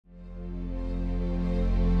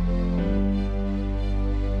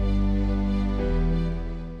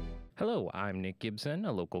I'm Nick Gibson,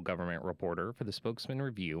 a local government reporter for the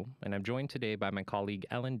Spokesman-Review, and I'm joined today by my colleague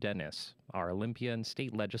Ellen Dennis, our Olympia and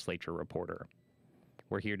state legislature reporter.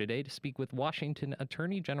 We're here today to speak with Washington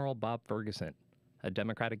Attorney General Bob Ferguson, a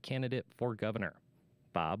Democratic candidate for governor.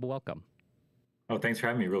 Bob, welcome. Oh, thanks for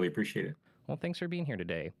having me. Really appreciate it. Well, thanks for being here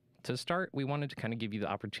today. To start, we wanted to kind of give you the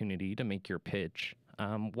opportunity to make your pitch.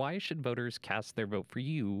 Why should voters cast their vote for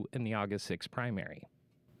you in the August 6th primary?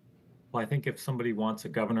 Well, I think if somebody wants a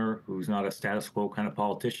governor who's not a status quo kind of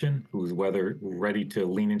politician, who's ready to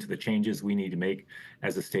lean into the changes we need to make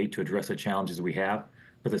as a state to address the challenges we have,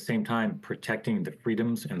 but at the same time protecting the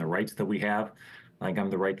freedoms and the rights that we have, I think I'm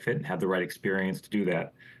the right fit and have the right experience to do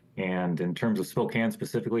that. And in terms of Spokane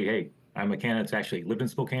specifically, hey, I'm a candidate that's actually lived in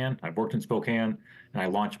Spokane. I've worked in Spokane, and I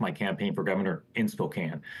launched my campaign for governor in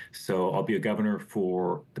Spokane. So I'll be a governor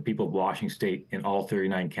for the people of Washington State in all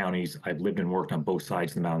 39 counties. I've lived and worked on both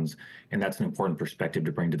sides of the mountains, and that's an important perspective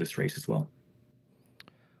to bring to this race as well.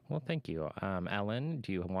 Well, thank you. Ellen,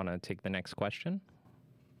 do you want to take the next question?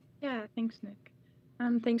 Yeah, thanks, Nick.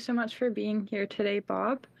 Thanks so much for being here today,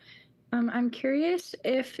 Bob. I'm curious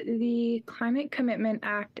if the Climate Commitment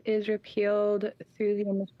Act is repealed through the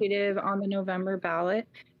initiative on the November ballot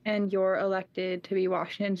and you're elected to be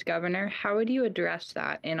Washington's governor, how would you address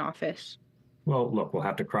that in office? Well, look, we'll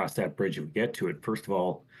have to cross that bridge if we get to it. First of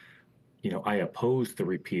all, I oppose the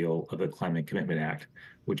repeal of the Climate Commitment Act,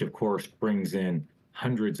 which of course brings in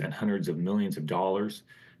hundreds and hundreds of millions of dollars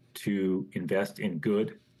to invest in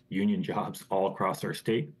good union jobs all across our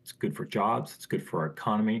state. It's good for jobs. It's good for our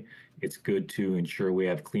economy. It's good to ensure we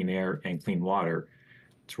have clean air and clean water.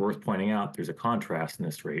 It's worth pointing out there's a contrast in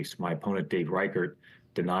this race. My opponent, Dave Reichert,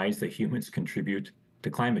 denies that humans contribute to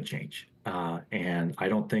climate change. And I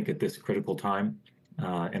don't think at this critical time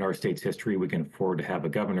in our state's history, we can afford to have a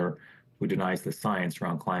governor who denies the science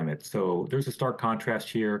around climate. So there's a stark contrast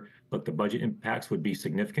here. Look, the budget impacts would be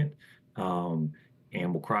significant.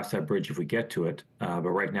 And we'll cross that bridge if we get to it. But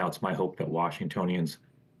right now, it's my hope that Washingtonians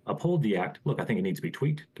uphold the act. Look, I think it needs to be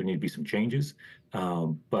tweaked. There need to be some changes,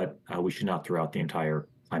 but we should not throw out the entire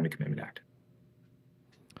Climate Commitment Act.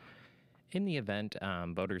 In the event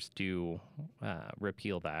voters do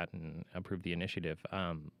repeal that and approve the initiative,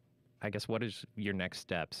 I guess what is your next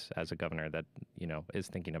steps as a governor that, is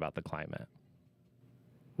thinking about the climate?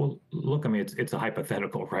 Well, look, I mean, it's a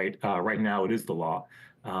hypothetical, right? Right now, it is the law.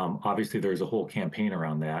 Obviously, there's a whole campaign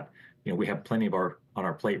around that. We have plenty on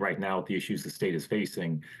our plate right now with the issues the state is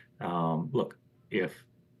facing. Look, if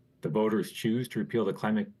the voters choose to repeal the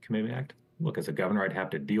Climate Commitment Act, look, as a governor, I'd have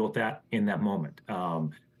to deal with that in that moment.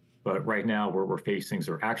 But right now, we're facing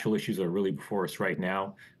some actual issues that are really before us right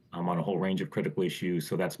now on a whole range of critical issues.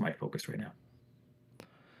 So that's my focus right now.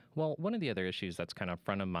 Well, one of the other issues that's kind of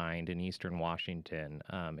front of mind in Eastern Washington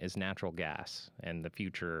is natural gas and the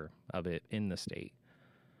future of it in the state.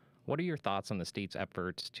 What are your thoughts on the state's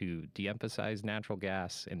efforts to de-emphasize natural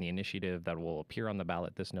gas and the initiative that will appear on the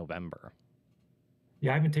ballot this November?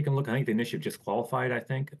 Yeah, I haven't taken a look. I think the initiative just qualified,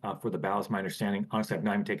 for the ballot, is my understanding. Honestly, I've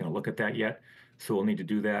not even taken a look at that yet. So we'll need to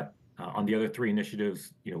do that. On the other three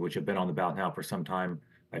initiatives, which have been on the ballot now for some time,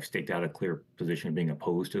 I've staked out a clear position of being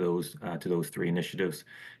opposed to those three initiatives.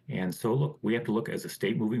 And so, look, we have to look as a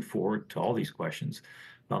state moving forward to all these questions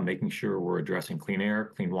about making sure we're addressing clean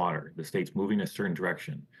air, clean water. The state's moving in a certain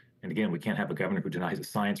direction. And again, we can't have a governor who denies the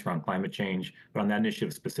science around climate change. But on that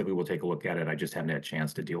initiative specifically, we'll take a look at it. I just haven't had a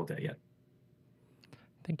chance to deal with that yet.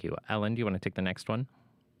 Thank you. Ellen, do you want to take the next one?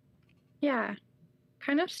 Yeah,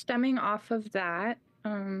 kind of stemming off of that,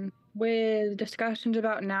 with discussions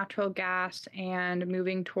about natural gas and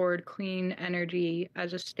moving toward clean energy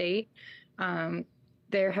as a state,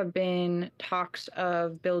 there have been talks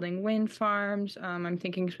of building wind farms. I'm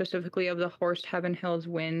thinking specifically of the Horse Heaven Hills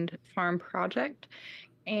Wind Farm project.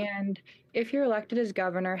 And if you're elected as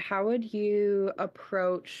governor, how would you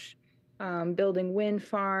approach building wind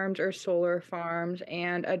farms or solar farms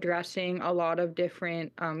and addressing a lot of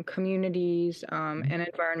different communities and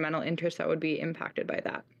environmental interests that would be impacted by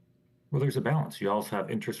that? Well, there's a balance. You also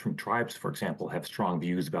have interest from tribes, for example, have strong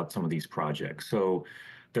views about some of these projects. So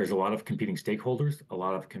there's a lot of competing stakeholders, a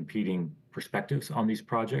lot of competing perspectives on these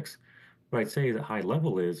projects. What I'd say at a high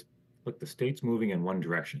level is, look, the state's moving in one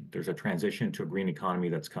direction. There's a transition to a green economy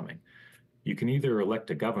that's coming. You can either elect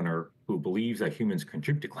a governor who believes that humans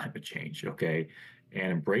contribute to climate change, okay,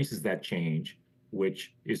 and embraces that change,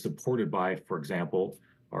 which is supported by, for example,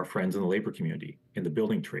 our friends in the labor community, in the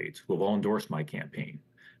building trades, who have all endorsed my campaign.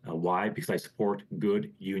 Why? Because I support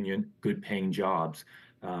good union, good paying jobs.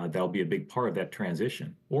 That'll be a big part of that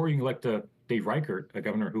transition. Or you can elect a Dave Reichert, a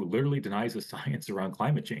governor who literally denies the science around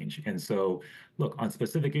climate change. And so, look, on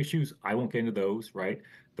specific issues, I won't get into those, right?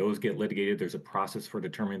 Those get litigated. There's a process for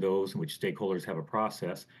determining those in which stakeholders have a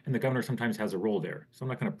process. And the governor sometimes has a role there. So I'm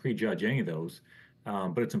not going to prejudge any of those.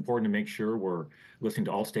 But it's important to make sure we're listening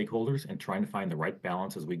to all stakeholders and trying to find the right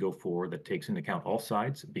balance as we go forward that takes into account all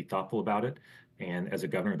sides, be thoughtful about it. And as a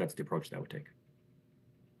governor, that's the approach that I would take.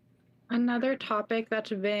 Another topic that's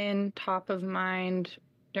been top of mind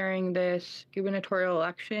during this gubernatorial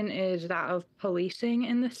election is that of policing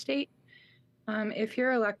in the state. If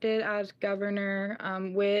you're elected as governor,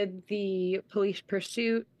 with the police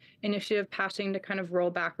pursuit initiative passing to kind of roll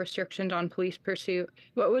back restrictions on police pursuit,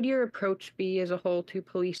 what would your approach be as a whole to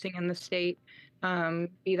policing in the state,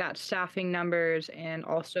 be that staffing numbers and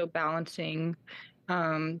also balancing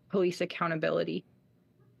police accountability?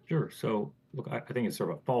 Sure. So, look, I think it's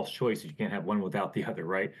sort of a false choice. You can't have one without the other,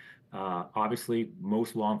 right? Obviously,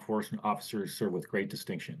 most law enforcement officers serve with great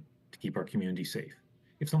distinction to keep our community safe.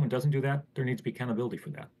 If someone doesn't do that, there needs to be accountability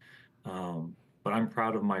for that. But I'm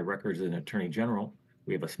proud of my records as an attorney general.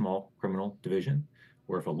 We have a small criminal division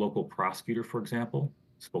where if a local prosecutor, for example,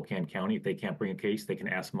 Spokane County, if they can't bring a case, they can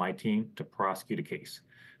ask my team to prosecute a case.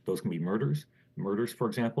 Those can be murders, for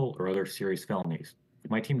example, or other serious felonies.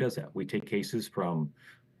 My team does that. We take cases from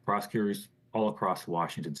prosecutors all across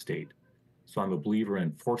Washington state. So I'm a believer in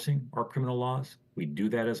enforcing our criminal laws. We do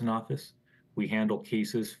that as an office. We handle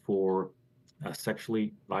cases for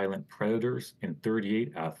sexually violent predators in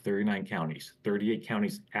 38 out of 39 counties. 38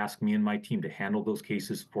 counties ask me and my team to handle those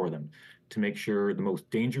cases for them to make sure the most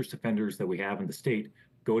dangerous offenders that we have in the state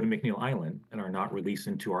go to McNeil Island and are not released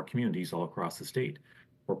into our communities all across the state.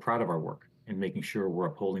 We're proud of our work and making sure we're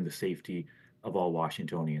upholding the safety of all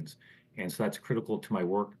Washingtonians. And so that's critical to my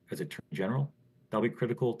work as Attorney General. That'll be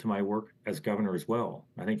critical to my work as governor as well.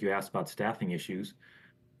 I think you asked about staffing issues.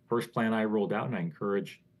 First plan I rolled out, and I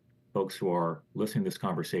encourage folks who are listening to this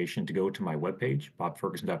conversation to go to my webpage,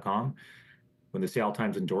 bobferguson.com. When the Seattle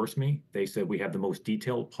Times endorsed me, they said we have the most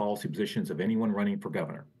detailed policy positions of anyone running for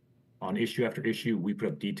governor. On issue after issue, we put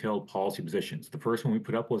up detailed policy positions. The first one we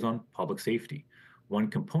put up was on public safety. One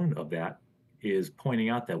component of that is pointing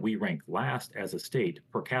out that we rank last as a state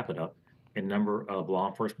per capita in number of law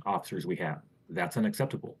enforcement officers we have. That's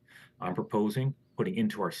unacceptable. I'm proposing putting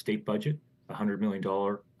into our state budget $100 million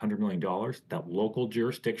that local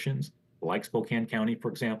jurisdictions like Spokane County, for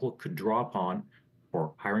example, could draw upon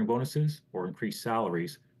for hiring bonuses or increased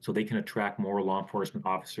salaries so they can attract more law enforcement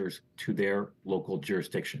officers to their local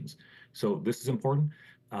jurisdictions. So this is important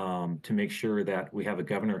to make sure that we have a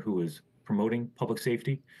governor who is promoting public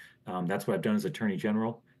safety. That's what I've done as Attorney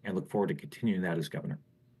General and look forward to continuing that as governor.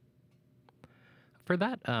 For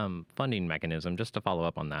that funding mechanism, just to follow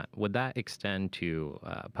up on that, would that extend to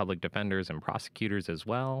public defenders and prosecutors as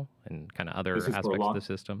well and kind of other aspects of the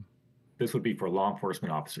system? This would be for law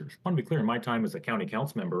enforcement officers. I want to be clear, in my time as a county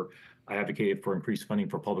council member, I advocated for increased funding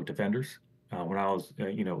for public defenders. When I was,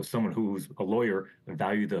 as someone who's a lawyer, I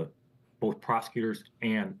value both prosecutors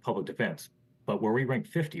and public defense. But where we rank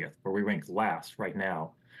 50th, where we rank last right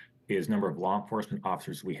now, is number of law enforcement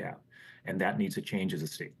officers we have. And that needs to change as a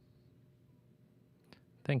state.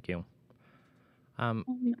 Thank you.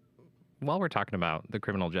 While we're talking about the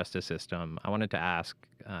criminal justice system, I wanted to ask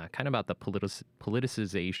kind of about the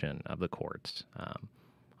politicization of the courts.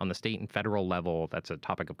 On the state and federal level, that's a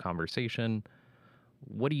topic of conversation.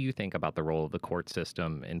 What do you think about the role of the court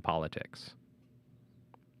system in politics?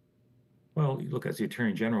 Well, look, as the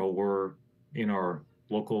Attorney General, we're in our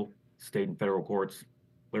local, state, and federal courts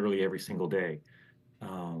literally every single day.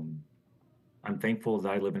 I'm thankful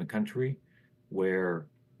that I live in a country where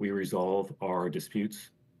we resolve our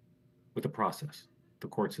disputes with a process, the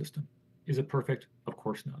court system. Is it perfect? Of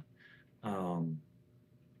course not.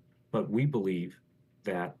 But we believe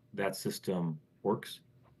that that system works.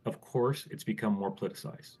 Of course, it's become more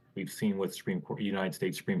politicized. We've seen with United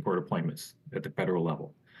States Supreme Court appointments at the federal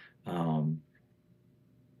level.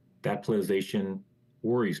 That politicization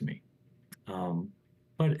worries me.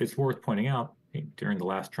 But it's worth pointing out, during the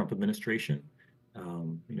last Trump administration,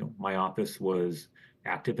 my office was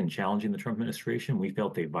active in challenging the Trump administration. We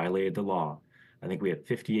felt they violated the law. I think we had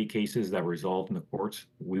 58 cases that were resolved in the courts.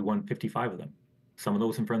 We won 55 of them. Some of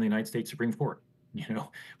those in front of the United States Supreme Court,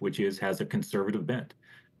 which has a conservative bent.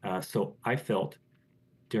 So I felt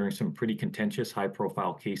during some pretty contentious,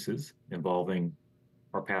 high-profile cases involving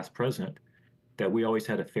our past president that we always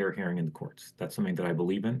had a fair hearing in the courts. That's something that I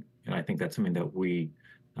believe in, and I think that's something that we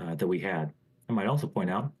had. I might also point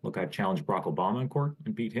out, look, I've challenged Barack Obama in court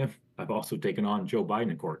and beat him. I've also taken on Joe Biden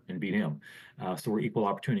in court and beat him. So we're equal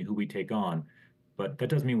opportunity who we take on. But that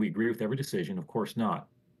doesn't mean we agree with every decision. Of course not.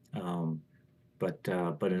 But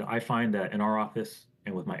I find that in our office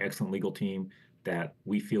and with my excellent legal team, that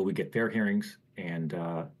we feel we get fair hearings and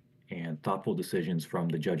thoughtful decisions from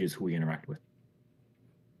the judges who we interact with.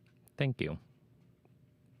 Thank you.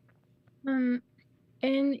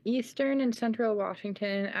 In eastern and central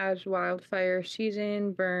Washington, as wildfire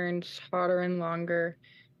season burns hotter and longer,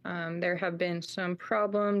 there have been some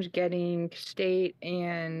problems getting state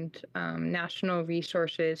and national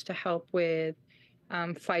resources to help with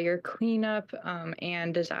fire cleanup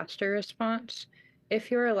and disaster response. If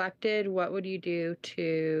you're elected, what would you do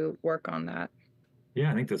to work on that? Yeah,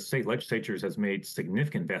 I think the state legislatures has made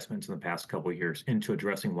significant investments in the past couple of years into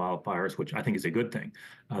addressing wildfires, which I think is a good thing.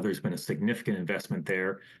 There's been a significant investment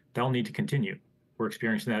there. That'll need to continue. We're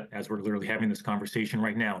experiencing that as we're literally having this conversation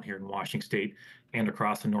right now here in Washington State and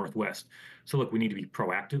across the Northwest. So look, we need to be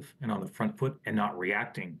proactive and on the front foot and not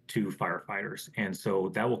reacting to firefighters. And so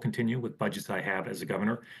that will continue with budgets I have as a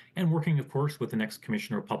governor and working, of course, with the next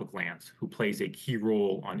Commissioner of Public Lands, who plays a key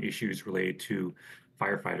role on issues related to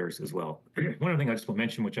firefighters as well. One other thing I just will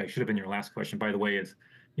mention, which I should have been your last question, by the way, is,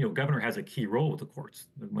 governor has a key role with the courts.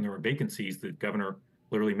 When there are vacancies, the governor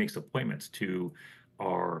literally makes appointments to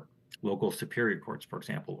our local superior courts, for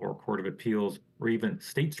example, or Court of Appeals, or even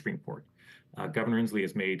state Supreme Court. Governor Inslee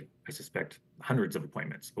has made, I suspect, hundreds of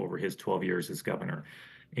appointments over his 12 years as governor.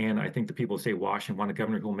 And I think the people who say Washington want a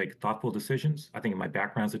governor who will make thoughtful decisions. I think in my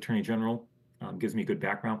background as Attorney General gives me a good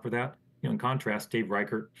background for that. In contrast, Dave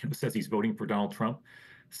Reichert says he's voting for Donald Trump,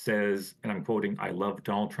 says, and I'm quoting, "I love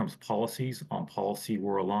Donald Trump's policies. On policy,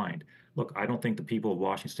 we're aligned." Look, I don't think the people of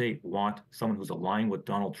Washington State want someone who's aligned with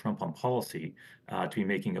Donald Trump on policy to be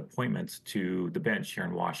making appointments to the bench here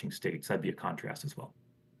in Washington State. So that'd be a contrast as well.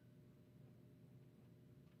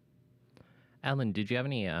 Ellen, did you have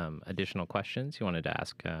any additional questions you wanted to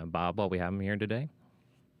ask Bob while we have him here today?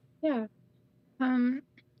 Yeah.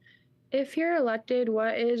 If you're elected,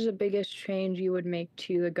 what is the biggest change you would make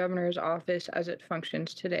to the governor's office as it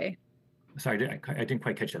functions today? Sorry, I didn't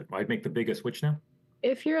quite catch that. I'd make the biggest which now?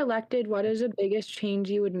 If you're elected, what is the biggest change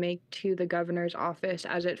you would make to the governor's office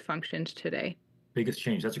as it functions today? Biggest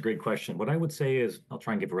change? That's a great question. What I would say is, I'll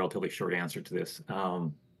try and give a relatively short answer to this.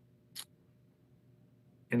 And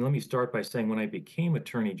let me start by saying when I became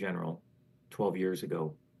Attorney General 12 years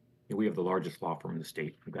ago, we have the largest law firm in the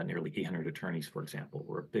state. We've got nearly 800 attorneys, for example.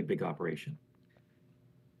 We're a big, big operation.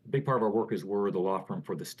 A big part of our work is we're the law firm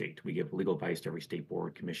for the state. We give legal advice to every state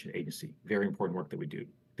board, commission, agency. Very important work that we do.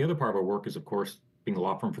 The other part of our work is, of course, being the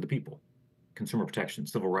law firm for the people. Consumer protection,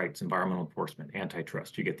 civil rights, environmental enforcement,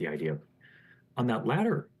 antitrust. You get the idea. On that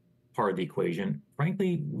latter part of the equation,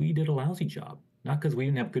 frankly, we did a lousy job. Not because we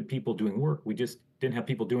didn't have good people doing work. We just didn't have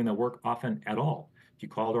people doing that work often at all. If you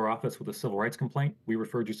called our office with a civil rights complaint, we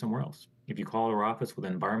referred you somewhere else. If you called our office with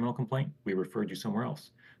an environmental complaint, we referred you somewhere else.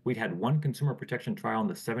 We'd had one consumer protection trial in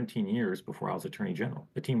the 17 years before I was Attorney General.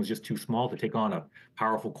 The team was just too small to take on a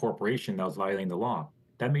powerful corporation that was violating the law.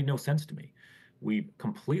 That made no sense to me. We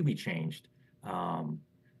completely changed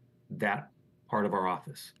that part of our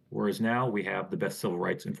office. Whereas now we have the best civil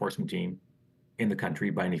rights enforcement team in the country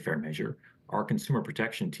by any fair measure. Our consumer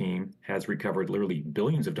protection team has recovered literally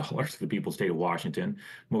billions of dollars for the people of the state of Washington.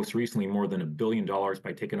 Most recently, more than $1 billion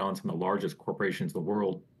by taking on some of the largest corporations in the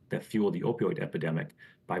world that fueled the opioid epidemic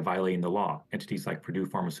by violating the law, entities like Purdue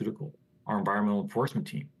Pharmaceutical. Our environmental enforcement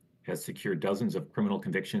team has secured dozens of criminal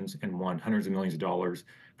convictions and won hundreds of millions of dollars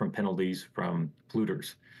from penalties from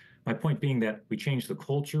polluters. My point being that we changed the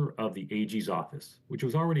culture of the AG's office, which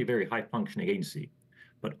was already a very high-functioning agency,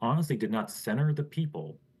 but honestly did not center the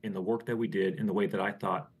people in the work that we did in the way that I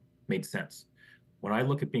thought made sense. When I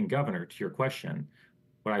look at being governor, to your question,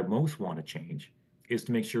 what I most want to change is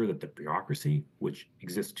to make sure that the bureaucracy, which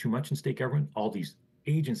exists too much in state government, all these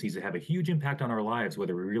agencies that have a huge impact on our lives,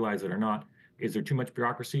 whether we realize it or not, is there too much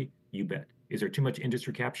bureaucracy? You bet. Is there too much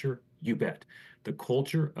industry capture? You bet. The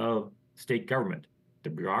culture of state government, the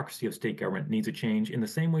bureaucracy of state government needs a change in the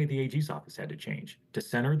same way the AG's office had to change, to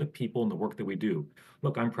center the people in the work that we do.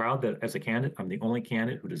 Look, I'm proud that as a candidate, I'm the only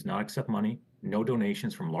candidate who does not accept money, no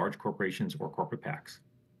donations from large corporations or corporate PACs.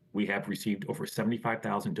 We have received over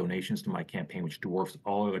 75,000 donations to my campaign, which dwarfs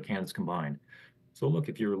all other candidates combined. So look,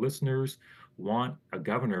 if your listeners want a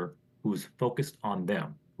governor who's focused on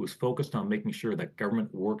them, who's focused on making sure that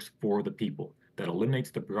government works for the people, that eliminates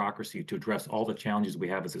the bureaucracy to address all the challenges we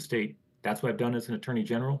have as a state, that's what I've done as an Attorney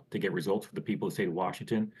General to get results for the people of the state of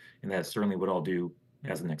Washington, and that's certainly what I'll do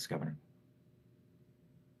as the next governor.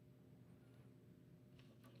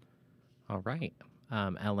 All right.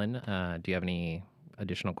 Ellen, do you have any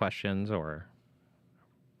additional questions or?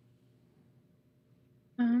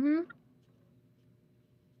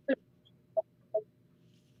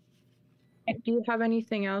 Do you have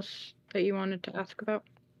anything else that you wanted to ask about?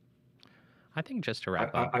 I think just to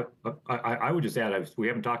wrap up. I would just add, we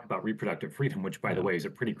haven't talked about reproductive freedom, which, by the Yeah. way, is a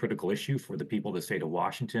pretty critical issue for the people of the state of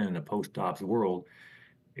Washington and the post-Dobbs world.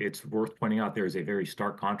 It's worth pointing out there is a very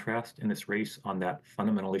stark contrast in this race on that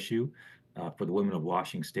fundamental issue for the women of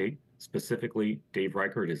Washington state. Specifically, Dave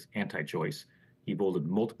Reichert is anti-choice. He voted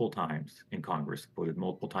multiple times in Congress, voted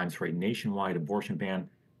multiple times for a nationwide abortion ban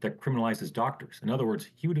that criminalizes doctors. In other words,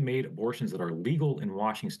 he would have made abortions that are legal in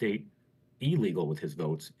Washington state illegal with his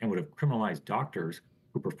votes and would have criminalized doctors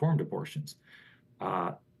who performed abortions.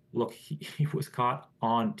 Look, he was caught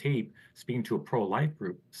on tape speaking to a pro-life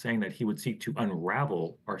group saying that he would seek to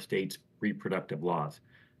unravel our state's reproductive laws.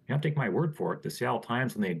 You have to take my word for it. The Seattle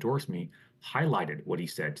Times, when they endorsed me, highlighted what he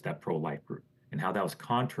said to that pro-life group and how that was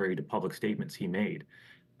contrary to public statements he made.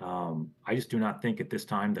 I just do not think at this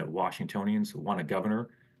time that Washingtonians want a governor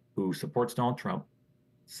who supports Donald Trump,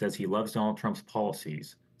 says he loves Donald Trump's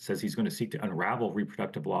policies, says he's going to seek to unravel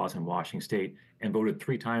reproductive laws in Washington state, and voted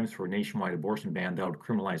 3 times for a nationwide abortion ban that would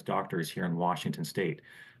criminalize doctors here in Washington state.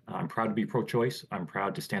 I'm proud to be pro-choice. I'm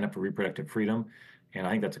proud to stand up for reproductive freedom. And I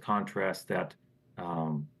think that's a contrast that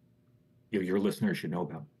your listeners should know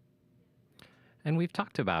about. And we've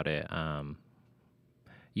talked about it.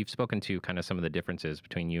 You've spoken to kind of some of the differences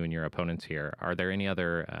between you and your opponents here. Are there any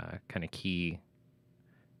other kind of key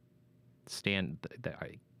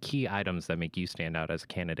items that make you stand out as a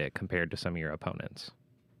candidate compared to some of your opponents?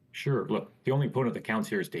 Sure. Look, the only opponent that counts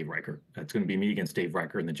here is Dave Reichert. It's going to be me against Dave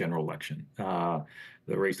Reichert in the general election. The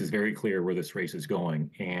race is very clear where this race is going.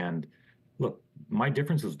 And look, my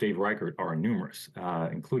differences with Dave Reichert are numerous,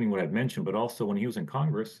 including what I've mentioned, but also when he was in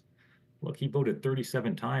Congress, look, he voted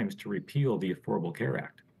 37 times to repeal the Affordable Care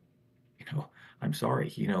Act. I'm sorry,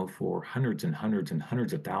 for hundreds and hundreds and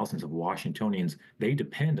hundreds of thousands of Washingtonians, they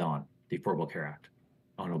depend on the Affordable Care Act,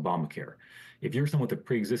 on Obamacare. If you're someone with a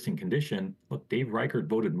pre-existing condition, look, Dave Reichert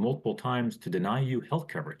voted multiple times to deny you health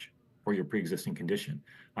coverage for your pre-existing condition.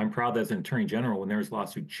 I'm proud that as an Attorney General, when there's a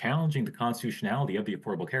lawsuit challenging the constitutionality of the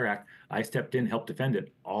Affordable Care Act, I stepped in, helped defend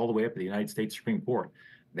it all the way up to the United States Supreme Court.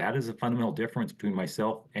 That is a fundamental difference between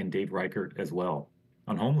myself and Dave Reichert as well.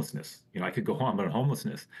 On homelessness, I could go on, but on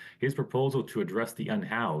homelessness, his proposal to address the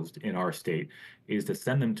unhoused in our state is to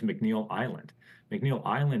send them to McNeil Island. McNeil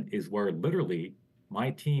Island is where literally my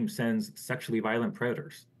team sends sexually violent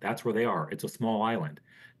predators. That's where they are. It's a small island.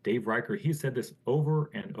 Dave Reichert, he said this over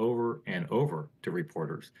and over and over to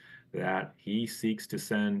reporters, that he seeks to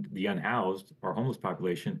send the unhoused, our homeless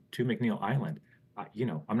population, to McNeil Island.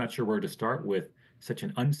 I'm not sure where to start with such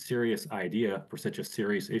an unserious idea for such a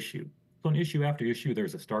serious issue. So on issue after issue,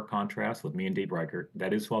 there's a stark contrast with me and Dave Reichert.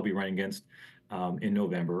 That is who I'll be running against in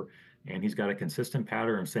November. And he's got a consistent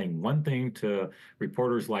pattern of saying one thing to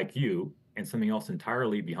reporters like you and something else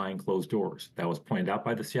entirely behind closed doors. That was pointed out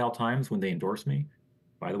by the Seattle Times when they endorsed me.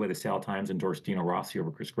 By the way, the Seattle Times endorsed Dino Rossi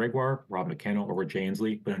over Chris Gregoire, Rob McKenna over Jay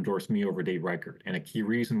Inslee, but endorsed me over Dave Reichert. And a key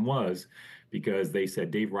reason was because they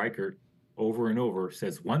said Dave Reichert over and over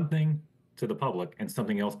says one thing to the public and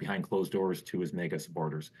something else behind closed doors to his mega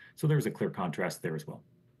supporters. So there's a clear contrast there as well.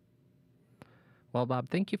 Well, Bob,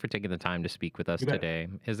 thank you for taking the time to speak with us today.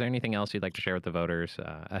 Is there anything else you'd like to share with the voters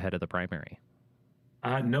ahead of the primary?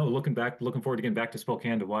 No, looking forward to getting back to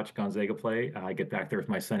Spokane to watch Gonzaga play. I get back there with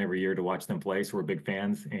my son every year to watch them play, so we're big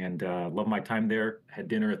fans and love my time there. Had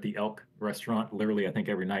dinner at the Elk restaurant, literally, I think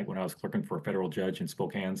every night when I was clerking for a federal judge in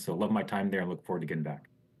Spokane. So love my time there and look forward to getting back.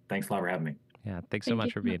 Thanks a lot for having me. Yeah, thanks so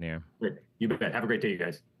much for being here. Great. You bet. Have a great day, you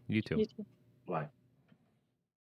guys. You too. You too. Bye.